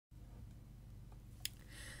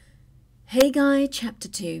Haggai chapter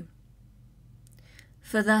 2.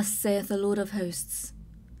 For thus saith the Lord of hosts,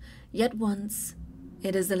 Yet once,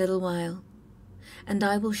 it is a little while, and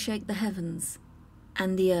I will shake the heavens,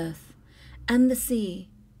 and the earth, and the sea,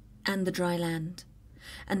 and the dry land.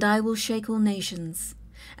 And I will shake all nations,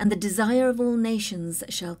 and the desire of all nations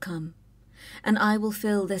shall come. And I will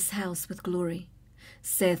fill this house with glory,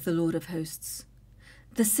 saith the Lord of hosts.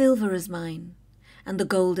 The silver is mine, and the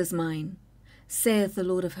gold is mine, saith the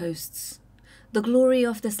Lord of hosts. The glory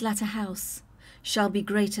of this latter house shall be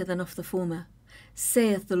greater than of the former,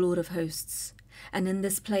 saith the Lord of hosts. And in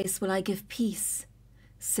this place will I give peace,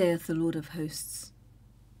 saith the Lord of hosts.